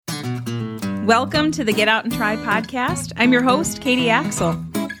Welcome to the Get Out and Try podcast. I'm your host, Katie Axel.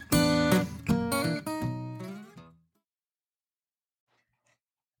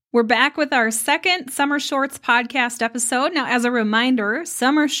 We're back with our second Summer Shorts podcast episode. Now, as a reminder,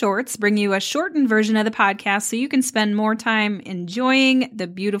 Summer Shorts bring you a shortened version of the podcast so you can spend more time enjoying the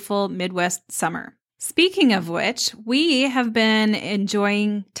beautiful Midwest summer. Speaking of which, we have been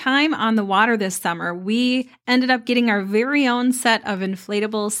enjoying time on the water this summer. We ended up getting our very own set of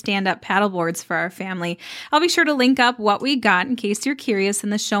inflatable stand-up paddleboards for our family. I'll be sure to link up what we got in case you're curious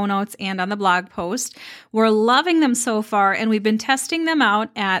in the show notes and on the blog post. We're loving them so far, and we've been testing them out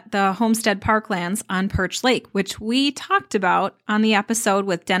at the Homestead Parklands on Perch Lake, which we talked about on the episode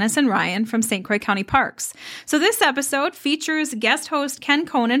with Dennis and Ryan from St. Croix County Parks. So this episode features guest host Ken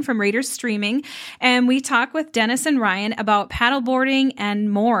Conan from Raiders Streaming, and we talk with Dennis and Ryan about paddleboarding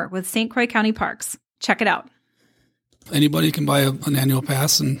and more with St. Croix County Parks. Check it out. Anybody can buy an annual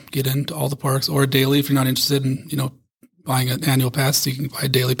pass and get into all the parks, or a daily if you're not interested in, buying an annual pass. You can buy a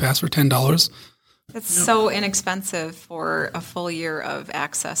daily pass for $10. That's so inexpensive for a full year of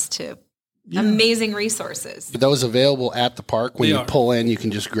access to amazing resources. Those available at the park. When you pull in, you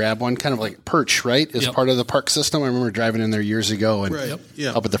can just grab one, kind of like Perch, right? Is part of the park system. I remember driving in there years ago and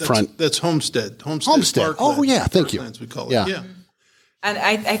up at the front. That's Homestead. Homestead. Oh, yeah. Thank you. We call it. Yeah. And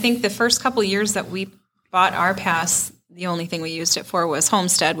I think the first couple years that we bought our pass, the only thing we used it for was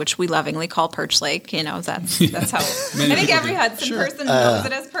Homestead, which we lovingly call Perch Lake. That's how I think every Hudson person knows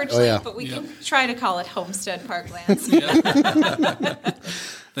it as Perch Lake, but we can try to call it Homestead Parklands.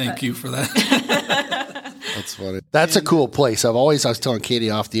 Thank you for that. That's funny. That's a cool place. I was telling Katie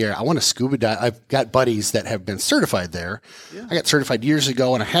off the air, I want to scuba dive. I've got buddies that have been certified there. Yeah. I got certified years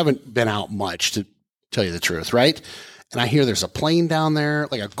ago, and I haven't been out much, to tell you the truth, right? And I hear there's a plane down there,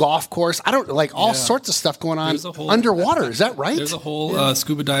 like a golf course. I don't all sorts of stuff going on underwater. Is that right? There's a whole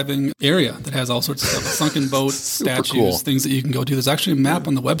scuba diving area that has all sorts of stuff. Sunken boats, statues, things that you can go to. There's actually a map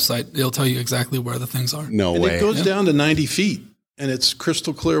on the website. It'll tell you exactly where the things are. No way. It goes down to 90 feet, and it's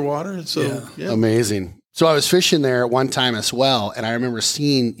crystal clear water. So amazing. So I was fishing there at one time as well, and I remember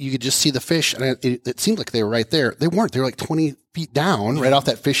you could just see the fish, and it seemed like they were right there. They weren't. They were like 20 feet down, right off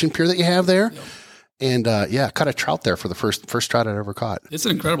that fishing pier that you have there. Yep. And caught a trout there for the first trout I'd ever caught. It's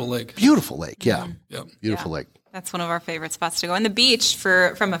an incredible lake. Beautiful lake, beautiful lake. That's one of our favorite spots to go. And the beach,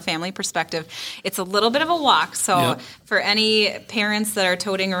 from a family perspective, it's a little bit of a walk. So for any parents that are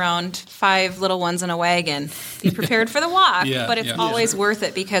toting around 5 little ones in a wagon, be prepared for the walk. But it's always worth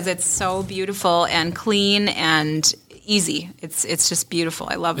it because it's so beautiful and clean and easy. It's just beautiful.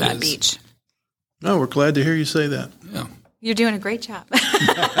 I love that beach. No, we're glad to hear you say that. Yeah. You're doing a great job.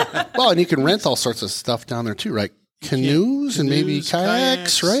 Well, and you can rent all sorts of stuff down there too, right? Canoes and maybe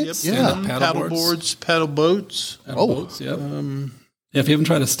kayaks, right? Yep. Yeah. Paddle boards, paddle boats. Boats, if you haven't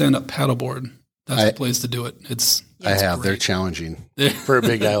tried a stand-up paddleboard, that's the place to do it. I have. Great. They're challenging. For a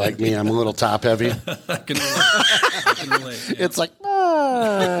big guy like me, I'm a little top heavy. I can relate. Yeah. It's like,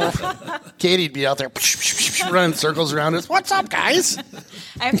 Katie'd be out there running circles around us. What's up, guys?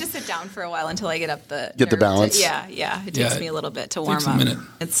 I have to sit down for a while until I get up the balance. It takes me a little bit to warm up. A minute.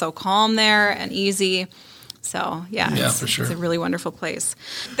 It's so calm there and easy. So, for sure. It's a really wonderful place.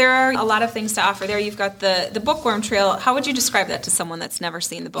 There are a lot of things to offer there. You've got the Bookworm Trail. How would you describe that to someone that's never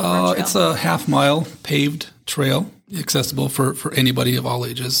seen the Bookworm Trail? It's a half-mile paved trail, accessible for anybody of all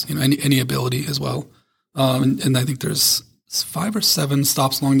ages, any ability as well. And I think there's 5 or 7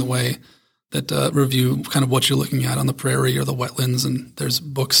 stops along the way that review kind of what you're looking at on the prairie or the wetlands, and there's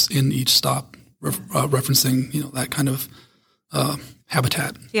books in each stop referencing that kind of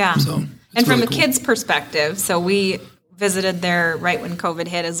habitat. Yeah. So. And from really the cool. kids' perspective, so we visited there right when COVID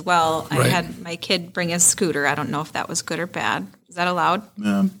hit as well. I had my kid bring his scooter. I don't know if that was good or bad. Is that allowed?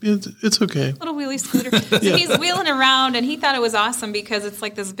 It's okay. Little wheelie scooter. So he's wheeling around, and he thought it was awesome because it's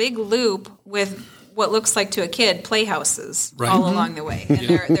like this big loop with what looks like to a kid playhouses all along the way. And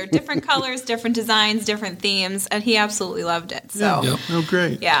they're different colors, different designs, different themes, and he absolutely loved it. So, Oh,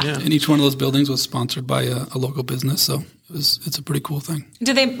 great. Yeah. And each one of those buildings was sponsored by a local business, so it's a pretty cool thing.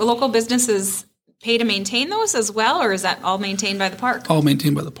 Do local businesses pay to maintain those as well, or is that all maintained by the park? All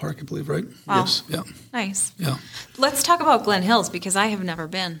maintained by the park, I believe, right? Wow. Yes. Yeah. Nice. Yeah. Let's talk about Glen Hills because I have never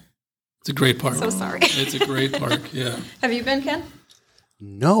been. It's a great park. So sorry. It's a great park, yeah. Have you been, Ken?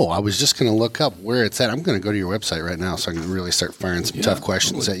 No, I was just going to look up where it's at. I'm going to go to your website right now so I can really start firing some tough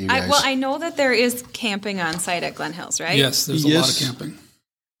questions at you guys. I know that there is camping on site at Glen Hills, right? Yes, there's a lot of camping.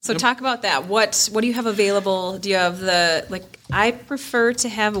 So talk about that. What do you have available? Do you have I prefer to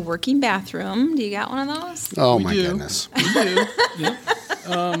have a working bathroom. Do you got one of those? Oh, my goodness. We do.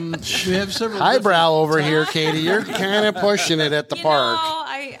 We have several. Highbrow over here, Katie. You're kind of pushing it at the park.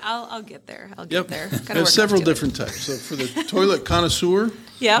 I I'll get there. I'll get there. There's several different types. So for the toilet connoisseur,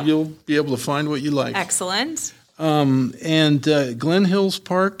 you'll be able to find what you like. Excellent. And Glen Hills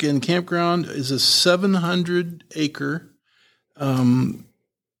Park and Campground is a 700-acre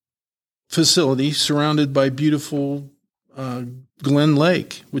facility surrounded by beautiful Glen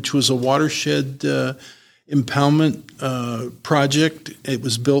Lake, which was a watershed impoundment project. It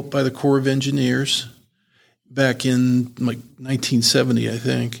was built by the Corps of Engineers back in like 1970, I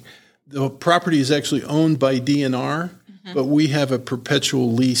think. The property is actually owned by DNR, but we have a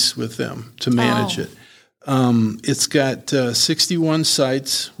perpetual lease with them to manage it. It's got 61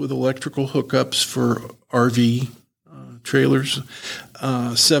 sites with electrical hookups for RV trailers,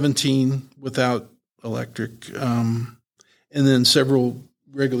 17 without electric, and then several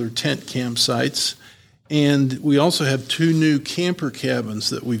regular tent campsites. And we also have 2 new camper cabins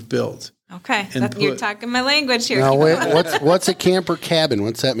that we've built. Okay, you're talking my language here. Now, what's a camper cabin?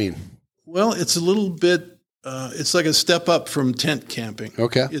 What's that mean? Well, it's a little bit, it's like a step up from tent camping.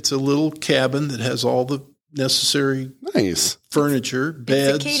 Okay. It's a little cabin that has all the necessary furniture,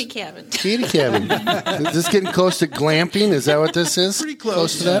 beds. It's a Katie cabin. Katie cabin. Is this getting close to glamping? Is that what this is? Pretty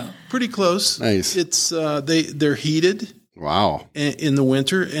close to that. Pretty close. Nice. It's they're heated. Wow. In the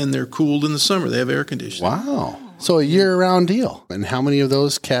winter, and they're cooled in the summer. They have air conditioning. Wow. So a year-round deal. And how many of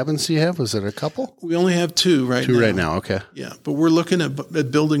those cabins do you have? Was it a couple? We only have 2 right now. 2 right now, okay. Yeah, but we're looking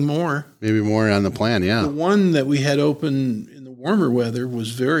at building more. Maybe more on the plan, yeah. The one that we had open in the warmer weather was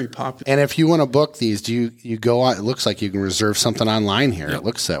very popular. And if you want to book these, do you go on? It looks like you can reserve something online here. It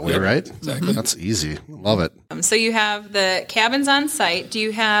looks that way, right? Exactly. That's easy. Love it. So you have the cabins on site. Do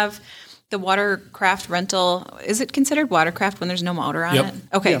you have the watercraft rental? Is it considered watercraft when there's no motor on it?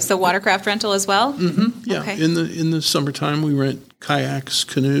 Okay, so watercraft rental as well? Mm-hmm. Yeah, okay. In the summertime, we rent kayaks,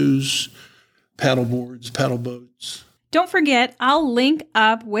 canoes, paddle boards, paddle boats. Don't forget, I'll link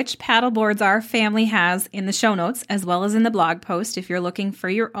up which paddle boards our family has in the show notes, as well as in the blog post if you're looking for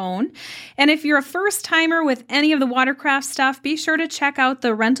your own. And if you're a first-timer with any of the watercraft stuff, be sure to check out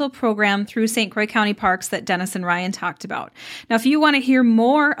the rental program through St. Croix County Parks that Dennis and Ryan talked about. Now, if you want to hear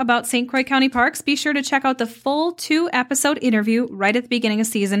more about St. Croix County Parks, be sure to check out the full 2-episode interview right at the beginning of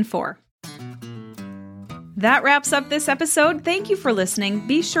Season 4. That wraps up this episode. Thank you for listening.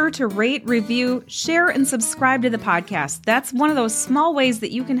 Be sure to rate, review, share, and subscribe to the podcast. That's one of those small ways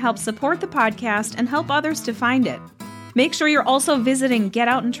that you can help support the podcast and help others to find it. Make sure you're also visiting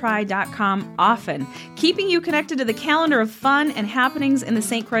getoutandtry.com often, keeping you connected to the calendar of fun and happenings in the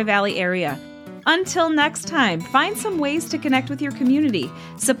St. Croix Valley area. Until next time, find some ways to connect with your community.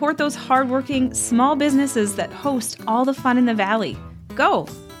 Support those hardworking small businesses that host all the fun in the valley. Go,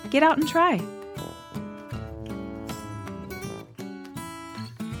 get out and try.